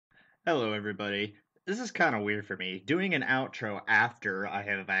Hello, everybody. This is kind of weird for me. Doing an outro after I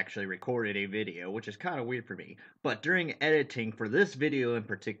have actually recorded a video, which is kind of weird for me. But during editing for this video in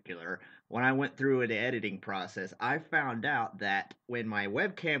particular, when I went through the editing process, I found out that when my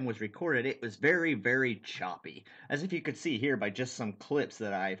webcam was recorded, it was very, very choppy. As if you could see here by just some clips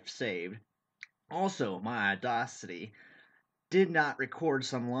that I've saved. Also, my Audacity did not record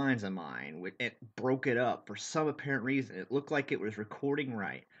some lines of mine. It broke it up for some apparent reason. It looked like it was recording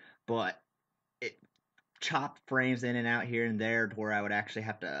right, but it chopped frames in and out here and there to where I would actually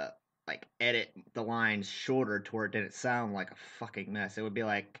have to like edit the lines shorter to where it didn't sound like a fucking mess. It would be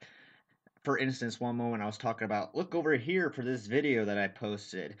like, for instance, one moment I was talking about, look over here for this video that I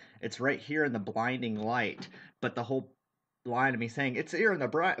posted. It's right here in the blinding light, but the whole line of me saying it's here in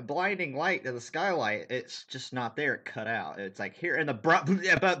the blinding light of the skylight, it's just not there. It cut out. It's like here in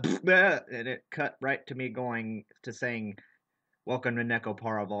the and it cut right to me going to saying welcome to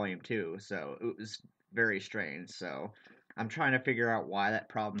Nekopara Volume 2. So it was very strange. So I'm trying to figure out why that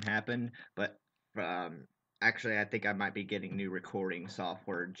problem happened, but um, actually, I think I might be getting new recording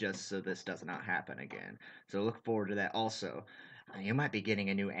software just so this does not happen again. So look forward to that also. You might be getting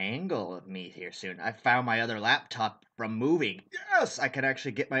a new angle of me here soon. I found my other laptop from moving. Yes, I can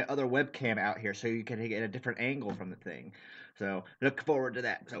actually get my other webcam out here so you can get a different angle from the thing. So look forward to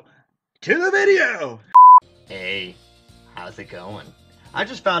that. So to the video! Hey, how's it going? I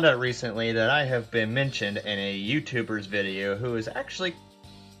just found out recently that I have been mentioned in a YouTuber's video who is actually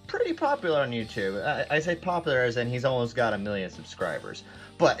pretty popular on YouTube. I say popular as in he's almost got 1 million subscribers.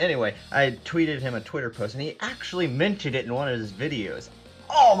 But anyway, I tweeted him a Twitter post and he actually mentioned it in one of his videos.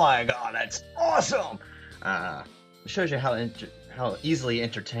 Oh my god, that's awesome! Shows you how easily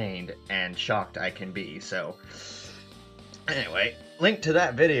entertained and shocked I can be, so... Anyway, link to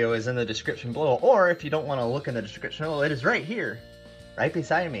that video is in the description below, or if you don't want to look in the description below, it is right here. Right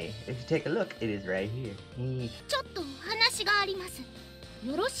beside me. If you take a look, it is right here. ちょっとお話があります。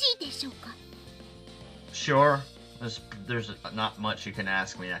よろしいでしょうか? Sure. There's not much you can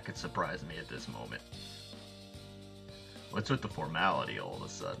ask me that could surprise me at this moment. What's with the formality all of a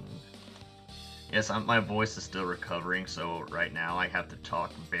sudden? Yes, my voice is still recovering, so right now I have to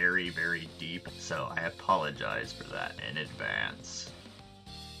talk very, very deep, so I apologize for that in advance.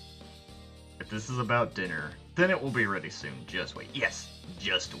 If this is about dinner, then it will be ready soon. Just wait. Yes,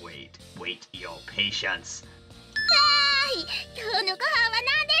 just wait. Wait your patience. はーい、今日のご飯は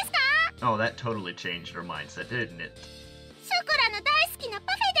何ですか? Oh, that totally changed her mindset, didn't it? ショコラの大好きな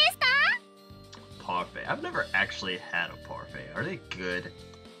パフェですか? Parfait. I've never actually had a parfait. Are they good?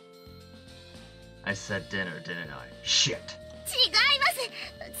 I said dinner, didn't I? Shit. 違います。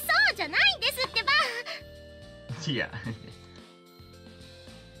そうじゃないんですってば。Yeah.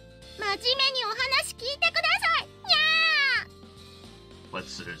 真面目にお話聞いてください。にゃー。 What's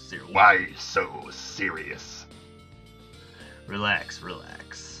so serious? Why so serious? Relax,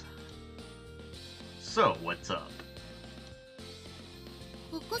 relax. So, what's up?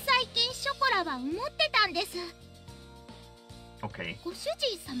 ここ最近ショコラは思ってたんです。 Okay. ご主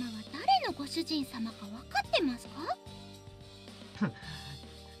人様は誰のご主人様か分かってますか?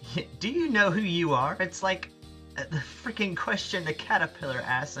 Do you know who you are? It's like the freaking question the caterpillar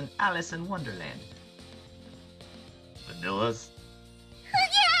asks in Alice in Wonderland. Vanillas?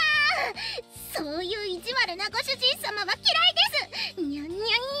 そういう意地悪なご主人様は嫌いです。にゃんにゃんにゃー。に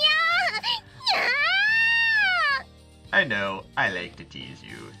ゃー。 I know, I like to tease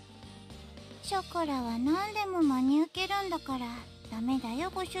you. ショコラは何でも真に受けるんだからダメだ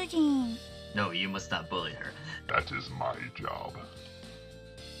よご主人。 No, you must not bully her. That is my job.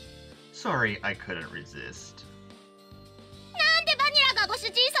 Sorry, I couldn't resist. なんでバニラがご主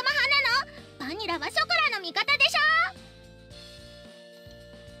人様派なの? バニラはショコラの味方でし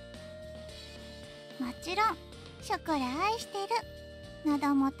ょ? もちろんショコラ愛してる。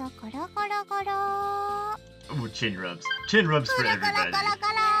喉元コロコロコロ。 Ooh, chin rubs. Chin rubs for コロコロ everybody. コロコ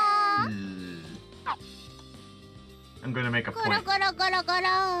ロ。 I'm gonna make a コロ point. コロコロコロ。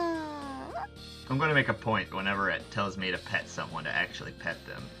 I'm gonna make a point whenever it tells me to pet someone to actually pet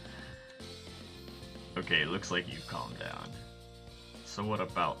them. Okay, looks like you've calmed down. So what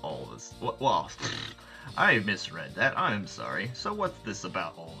about all this? Well, I misread that. I'm sorry. So what's this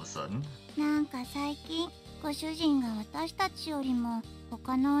about all of a sudden? なんか最近ご主人が私たちよりも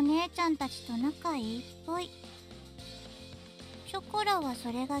他のお姉ちゃんたちと仲いいっぽい。ショコラは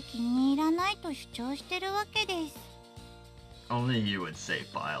それが気に入らないと主張してるわけです。 Only you would say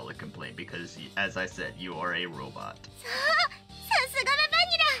file a complaint because, as I said, you are a robot. そう、さすがはバ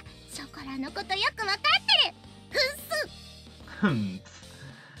ニラ。ショコラのことよくわかってる。ふんす。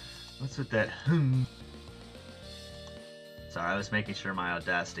What's with that? Sorry, I was making sure my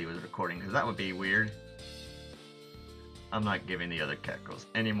Audacity was recording, because that would be weird. I'm not giving the other cat girls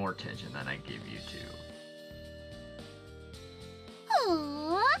any more attention than I give you two.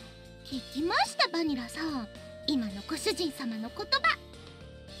 ほう、聞きましたバニラさん。今のご主人様の言葉。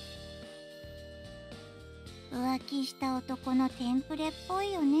浮気した男のテンプレっぽ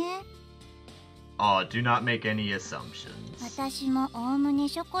いよね。Oh, do not make any assumptions. 私もおおむね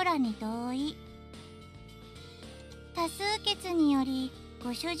ショコラに同意。多数決により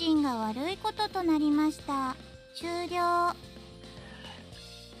ご主人が悪いこととなりました。終了。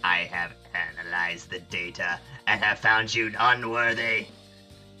I have analyzed the data and have found you unworthy.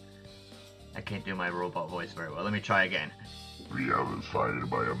 I can't do my robot voice very well. Let me try again. We have decided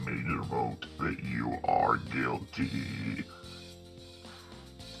by a major vote that you are guilty.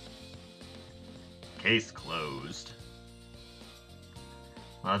 Case closed.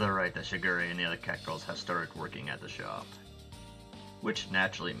 Well, they're right that Shigure and the other cat girls have started working at the shop. Which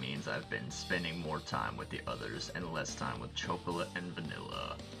naturally means I've been spending more time with the others and less time with chocolate and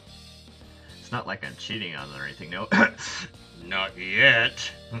vanilla. It's not like I'm cheating on them or anything, no. Not yet.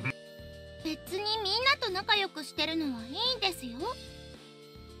 別にみんなと仲良くしてるのはいいんですよ。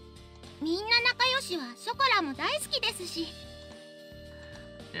みんな仲良しはショコラも大好きですし。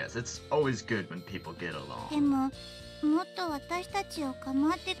Yes, it's always good when people get along. でも、もっと私たちを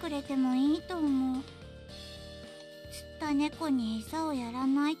構ってくれてもいいと思う。釣った猫に餌をやら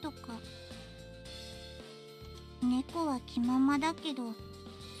ないとか。猫は気ままだけど、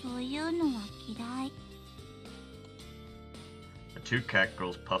そういうのは嫌い。The two cat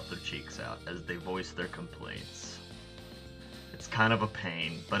girls puff their cheeks out as they voice their complaints. It's kind of a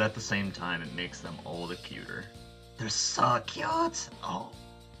pain, but at the same time it makes them all the cuter. They're so cute! Oh,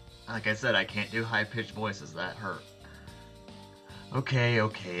 like I said, I can't do high-pitched voices, that hurt. Okay,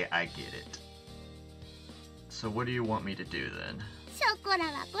 I get it. So what do you want me to do then? ショコラ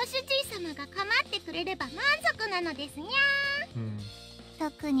はご主人様が構ってくれれば満足なのですにゃー。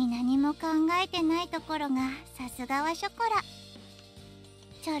特に何も考えてないところがさすがはショコラ。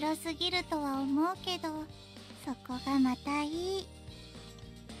ちょろすぎるとは思うけど、そこがまたいい。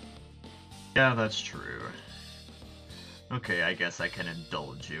Yeah, that's true. Okay, I guess I can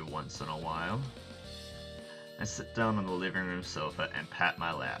indulge you once in a while. I sit down on the living room sofa and pat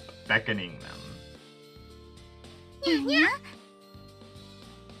my lap, beckoning them. にゃにゃ。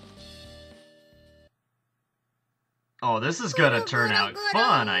Oh, this is gonna turn out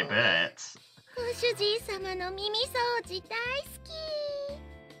fun, I bet. ご主人様の耳掃除大好き。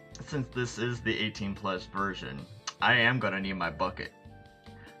Since this is the 18 plus version, I am gonna need my bucket.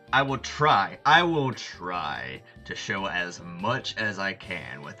 I will try to show as much as I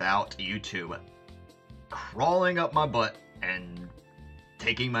can without YouTube crawling up my butt and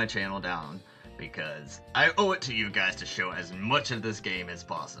taking my channel down, because I owe it to you guys to show as much of this game as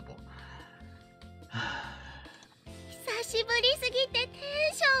possible. 久しぶりすぎてテン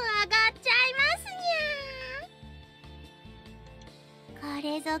ション上がっちゃいますにゃ。こ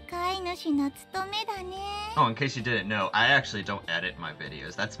れぞ飼い主の務めだね。 Oh, in case you didn't know, I actually don't edit my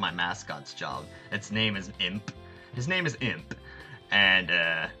videos. That's my mascot's job. Its name is Imp. His name is Imp. And,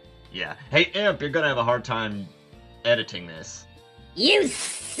 yeah. Hey, Imp, you're gonna have a hard time editing this. You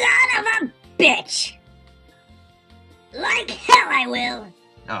son of a bitch! Like hell I will!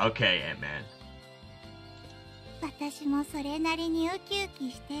 Oh, okay, Ant-Man. 私もそれなりにウキウ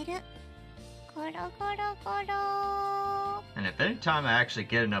キしてる。ゴロゴロゴロ。 And if any time I actually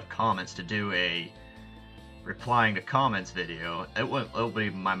get enough comments to do a replying to comments video, it'll be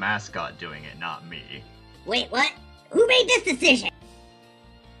my mascot doing it, not me. Wait, what? Who made this decision?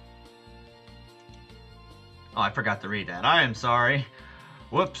 Oh, I forgot to read that. I am sorry.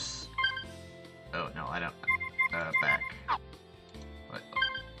 Whoops. Oh, no, I don't. Back. What?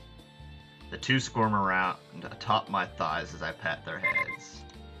 The two squirm around atop my thighs as I pat their heads.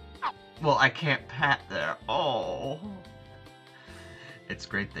 Well, I can't pat their... Oh. It's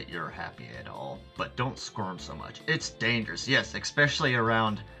great that you're happy at all, but don't squirm so much. It's dangerous, yes, especially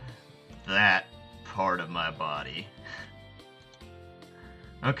around that part of my body.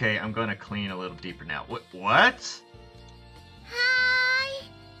 Okay, I'm gonna clean a little deeper now. What? は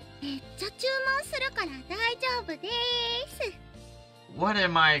ーい。めっちゃ注文するから大丈夫です。 What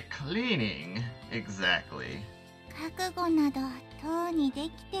am I cleaning exactly? 覚悟などとうにで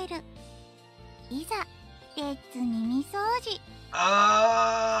きてる。いざ、レッツ耳掃除。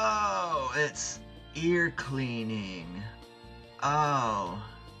 Oh, it's ear cleaning. Oh.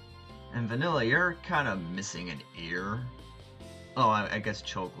 And Vanilla, you're kind of missing an ear. Oh, I guess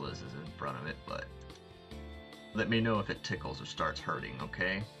Chocola's is in front of it, but let me know if it tickles or starts hurting,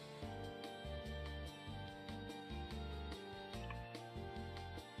 okay?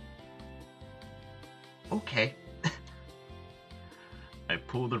 Okay. I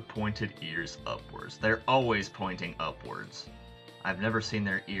pull their pointed ears upwards. They're always pointing upwards. I've never seen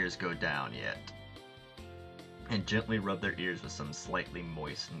their ears go down yet. And gently rub their ears with some slightly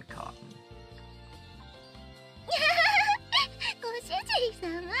moistened cotton. ご主人様、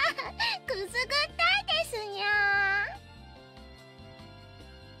くすぐったいですにゃ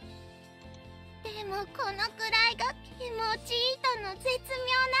でもこのくらいが気持ちいいとの絶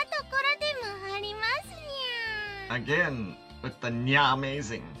妙なところでもありますにゃ Again, with the nya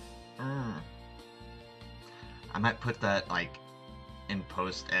amazing. I might put that, like, in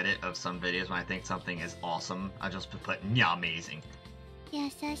post-edit of some videos when I think something is awesome. I'll just put nya amazing. 優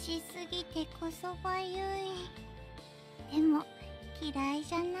しすぎてこそばゆいでも嫌い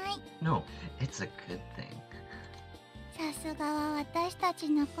じゃない No, it's a good thing. さすがは私たち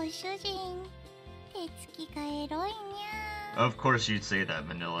のご主人手つきがエロいにゃ Of course you'd say that,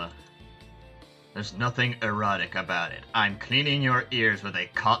 Manila. There's nothing erotic about it. I'm cleaning your ears with a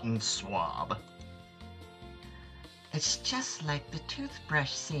cotton swab. It's just like the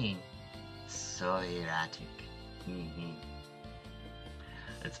toothbrush scene. So erotic.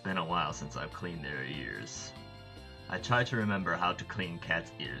 It's been a while since I've cleaned their ears. I try to remember how to clean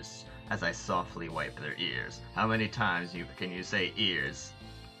cats' ears as I softly wipe their ears. How many times can you say ears?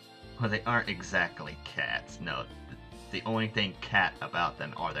 Well, they aren't exactly cats. No, the only thing cat about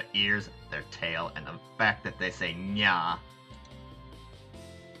them are their ears, their tail, and the fact that they say nya.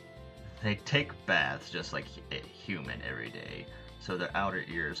 They take baths just like a human every day, so their outer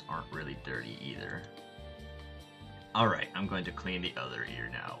ears aren't really dirty either. Alright, I'm going to clean the other ear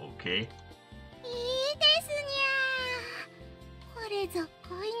now, okay? いいですにゃこれぞ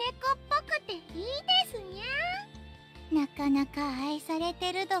恋猫っぽくていいですにゃなかなか愛され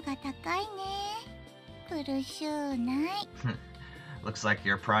てる度が高いね苦しゅうない Looks like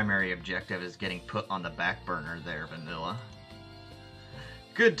your primary objective is getting put on the back burner there, Vanilla.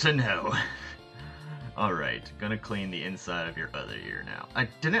 Good to know. Alright, gonna clean the inside of your other ear now.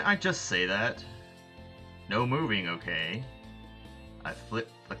 Didn't I just say that? No moving, okay? I flip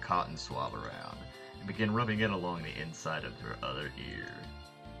the cotton swab around and begin rubbing it along the inside of your other ear.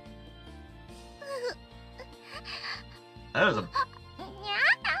 That is a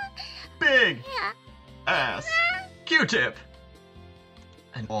big ass Q-tip!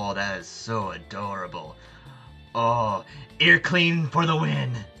 And oh, that is so adorable. Oh, ear clean for the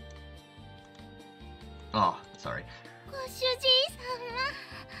win! Oh, sorry. ご主人様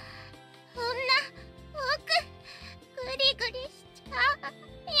そんな僕グリグリしちゃう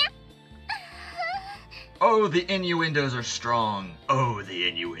にゃ Oh, the innuendos are strong. Oh, the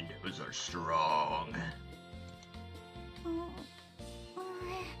innuendos are strong.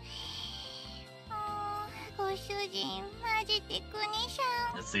 ご主人マジで国シ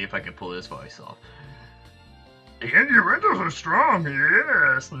ャン Let's see if I can pull this voice off. The innuendos are strong,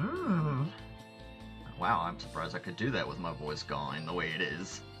 yes. Wow, I'm surprised I could do that with my voice gone the way it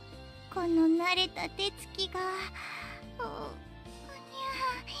is. この慣れた手つきがおにゃ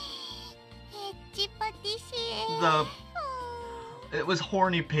エッチパティシエ It was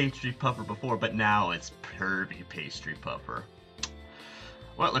horny pastry puffer before, but now it's pervy pastry puffer.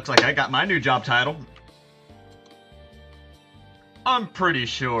 Well, it looks like I got my new job title. I'm pretty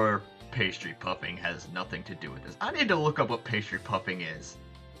sure pastry puffing has nothing to do with this. I need to look up what pastry puffing is.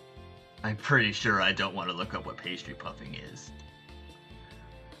 I'm pretty sure I don't want to look up what pastry puffing is.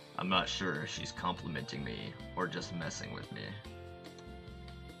 I'm not sure if she's complimenting me or just messing with me.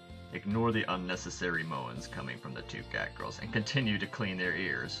 Ignore the unnecessary moans coming from the two cat girls and continue to clean their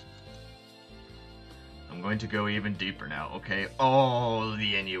ears. I'm going to go even deeper now, okay? Oh,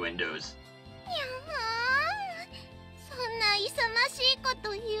 the innuendos. にゃーそんな勇ましいこ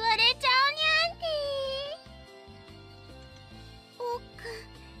と言われちゃうにゃんて僕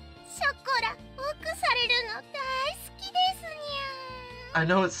ショコラ奥されるの大好きですにゃ I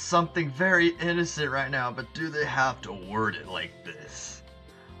know it's something very innocent right now, but do they have to word it like this?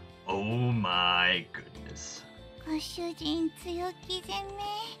 Oh my goodness. ご主人強気攻め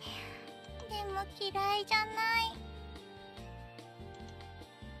でも嫌いじゃない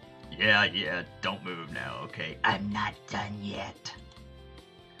Yeah, don't move now, okay? I'm not done yet.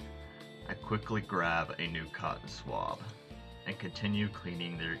 I quickly grab a new cotton swab and continue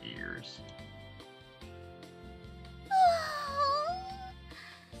cleaning their ears.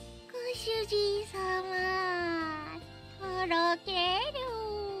 ご主人様とろける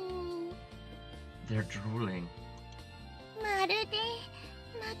They're drooling. まるで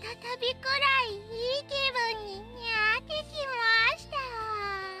また旅くらいいい気分ににゃってきました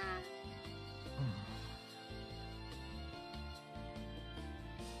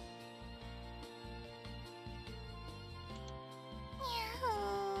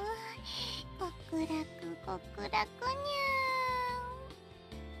極楽に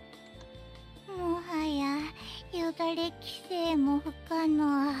ゃーん。もはやよだれ規制も不可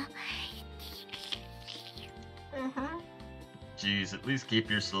能。Jeez, at least keep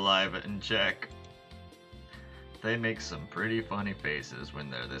your saliva in check. They make some pretty funny faces when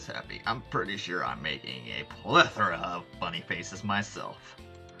they're this happy. I'm pretty sure I'm making a plethora of funny faces myself.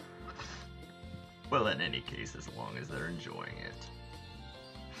 Well, in any case, as long as they're enjoying it.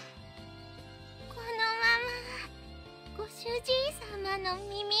 このままご主人様の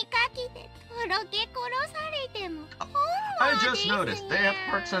耳かきでとろけ殺されても I just noticed they have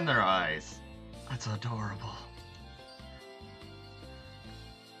hearts in their eyes. That's adorable.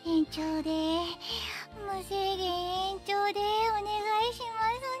 延長で無制限延長でお願いしま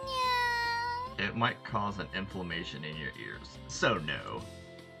すにゃ It might cause an inflammation in your ears, so no.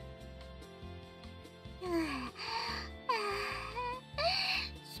 そん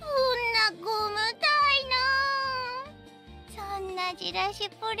なゴムたいな。そんなじらし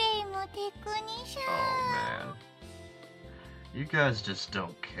プレイもテクニシャン。 Oh man. You guys just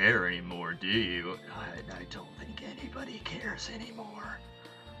don't care anymore, do you? I don't think anybody cares anymore.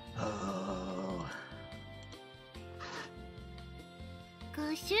 Oh. ご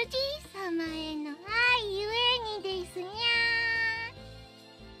主人様への愛ゆえにですにゃ。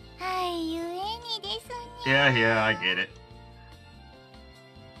愛ゆえにですにゃ。 Yeah, I get it.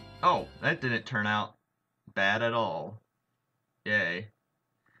 Oh, that didn't turn out bad at all. Yay.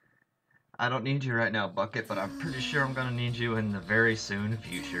 I don't need you right now, Bucket, but I'm pretty sure I'm gonna need you in the very soon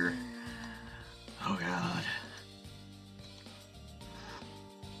future. Oh god.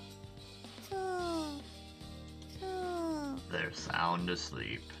 そう。 They're sound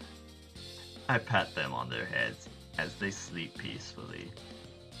asleep. I pat them on their heads as they sleep peacefully.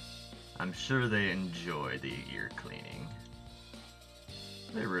 I'm sure they enjoy the ear cleaning.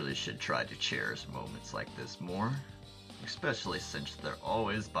 They really should try to cherish moments like this more, especially since they're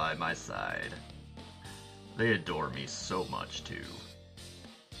always by my side. They adore me so much too.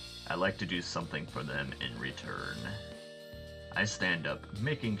 I like to do something for them in return. I stand up,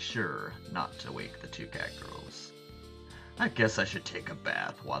 making sure not to wake the two cat girls. I guess I should take a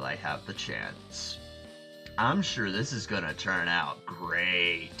bath while I have the chance. I'm sure this is gonna turn out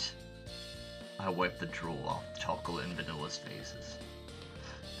great. I wipe the drool off Chocolate and Vanilla's faces.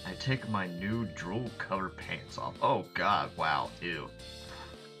 I take my new drool-covered pants off. Oh god, wow, ew.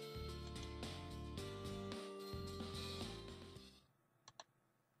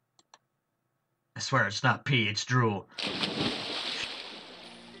 I swear it's not pee, it's drool.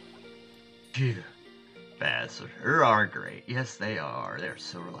 Phew. Baths sure are great. Yes, they are. They're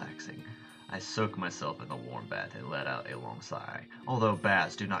so relaxing. I soak myself in the warm bath and let out a long sigh, although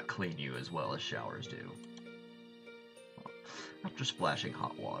baths do not clean you as well as showers do. After splashing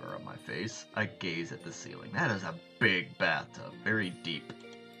hot water on my face, I gaze at the ceiling. That is a big bathtub, very deep.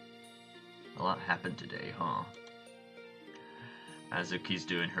 A lot happened today, huh? Azuki's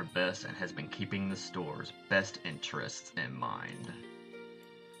doing her best and has been keeping the store's best interests in mind.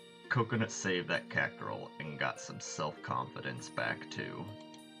 Coconut saved that cat girl and got some self-confidence back too.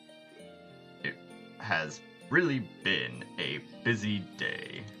 It has really been a busy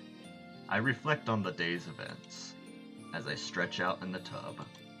day. I reflect on the day's events as I stretch out in the tub.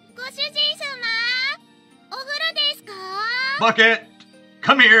 ご主人様、お風呂ですか? Bucket!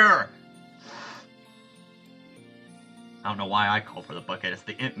 Come here! I don't know why I call for the bucket. It's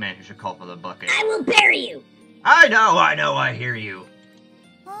the imp man who should call for the bucket. I will bury you! I know, I hear you.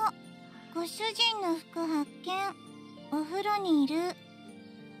 あ、ご主人の服発見。お風呂にいる。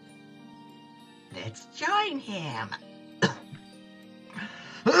 Let's join him.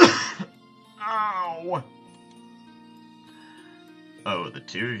 Ow! Oh, the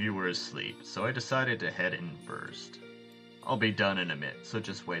two of you were asleep, so I decided to head in first. I'll be done in a minute, so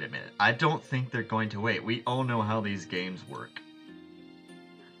just wait a minute. I don't think they're going to wait. We all know how these games work.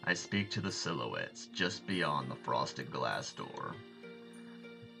 I speak to the silhouettes just beyond the frosted glass door.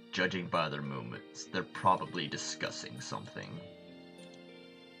 Judging by their movements, they're probably discussing something.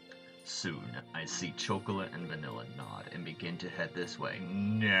 Soon, I see Chocolate and Vanilla nod and begin to head this way.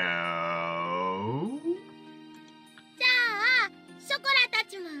 No? じゃあ、ショコラた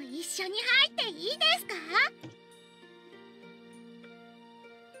ちも一緒に入っていいですか?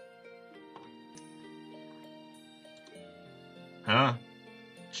 Huh?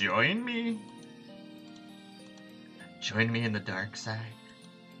 Join me? Join me in the dark side?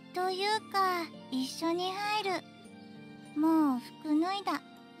 というか、一緒に入る。もう服脱いだ。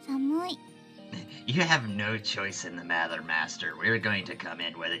寒い。You have no choice in the matter, Master. We're going to come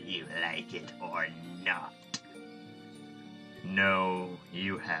in whether you like it or not. No,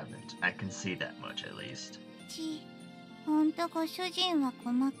 you haven't. I can see that much at least. ほんとご主人は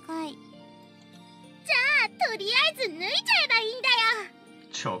細かい。とりあえず脱いじゃえばいいんだよ。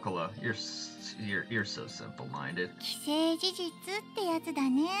 Chocola, you're so simple-minded. 既成事実ってやつだ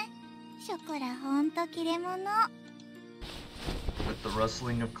ね。ショコラほんと切れ者。 With the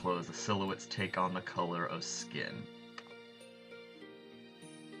rustling of clothes, the silhouettes take on the color of skin.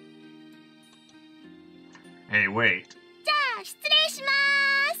 Hey, wait. じゃあ失礼しま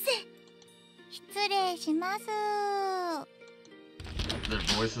す。失礼します。 Their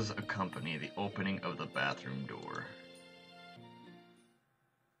voices accompany the opening of the bathroom door.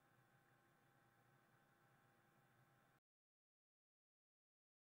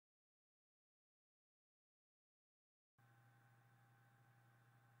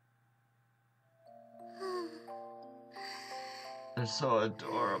 They're so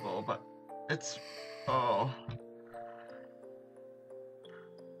adorable, but it's... oh...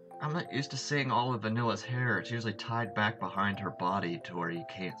 I'm not used to seeing all of Vanilla's hair. It's usually tied back behind her body to where you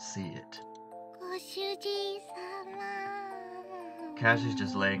can't see it. ご主人様。 Cassie's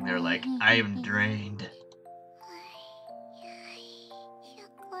just laying there like, I am drained. ショ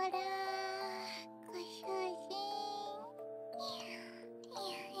コラ、ご主人。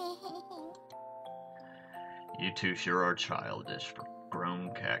 You two sure are childish for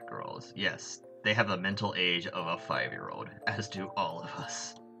grown cat girls. Yes, they have the mental age of a 5-year-old, as do all of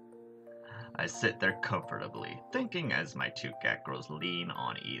us. I sit there comfortably, thinking as my two cat girls lean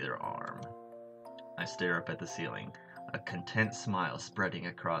on either arm. I stare up at the ceiling, a content smile spreading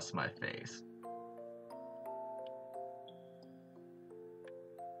across my face.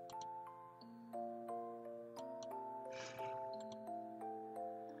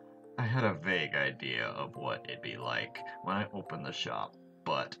 I had a vague idea of what it'd be like when I opened the shop,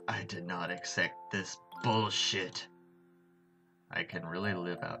 but I did not accept this bullshit. I can really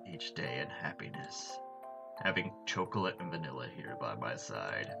live out each day in happiness, having chocolate and vanilla here by my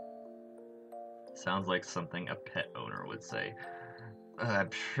side. Sounds like something a pet owner would say. I'm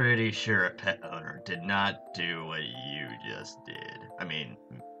pretty sure a pet owner did not do what you just did. I mean,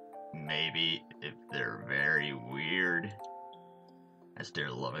 maybe if they're very weird. I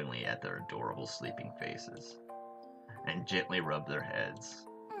stare lovingly at their adorable sleeping faces and gently rub their heads.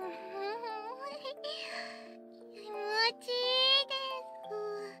 気持ちいいです。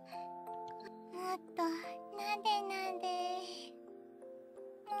もっとなでなで。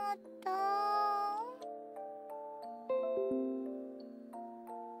もっと。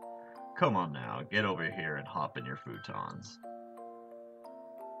 Come on now, get over here and hop in your futons.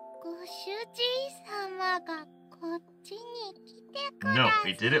 ご主人様がこっちに来てください。 No,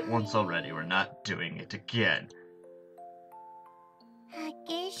 we did it once already. We're not doing it again.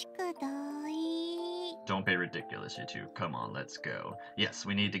 激しく同意。 Don't be ridiculous, you two. Come on, let's go. Yes,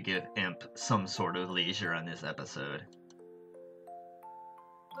 we need to give Imp some sort of leisure on this episode.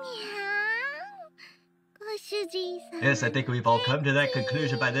 にゃー。ご主人様。 Yes, I think we've all come to that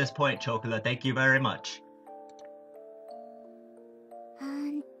conclusion by this point, Chocola. Thank you very much. ほ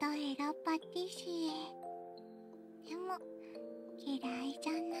んとエロパティシエ。でも嫌いじ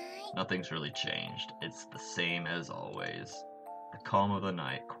ゃない。 Nothing's really changed. It's the same as always. The calm of the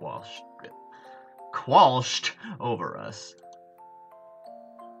night quashed over us.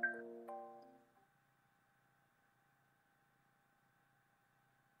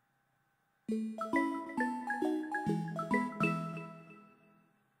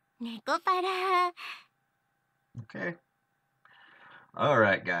 Nekopara. Okay.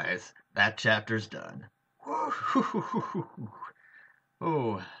 Alright, guys. That chapter's done.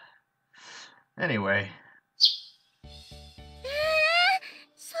 Oh. Anyway.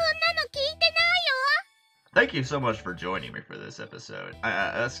 そんなの聞いてないよ。 Thank you so much for joining me for this episode.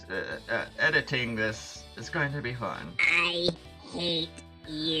 Editing this is going to be fun. I hate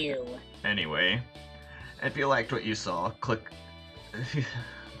you. Anyway, if you liked what you saw, click...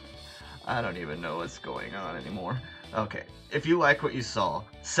 I don't even know what's going on anymore. Okay, if you like what you saw,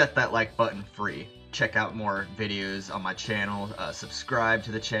 set that like button free. Check out more videos on my channel, subscribe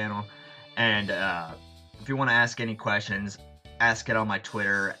to the channel, and if you want to ask any questions, ask it on my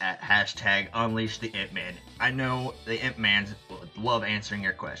Twitter at #UnleashTheImpMan. I know the Imp Man would love answering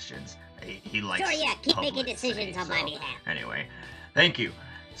your questions. He likes Sure, yeah, keep making publicity, decisions on my behalf. Anyway, thank you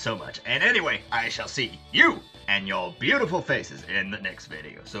so much. And anyway, I shall see you and your beautiful faces in the next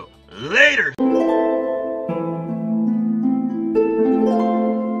video. So, later!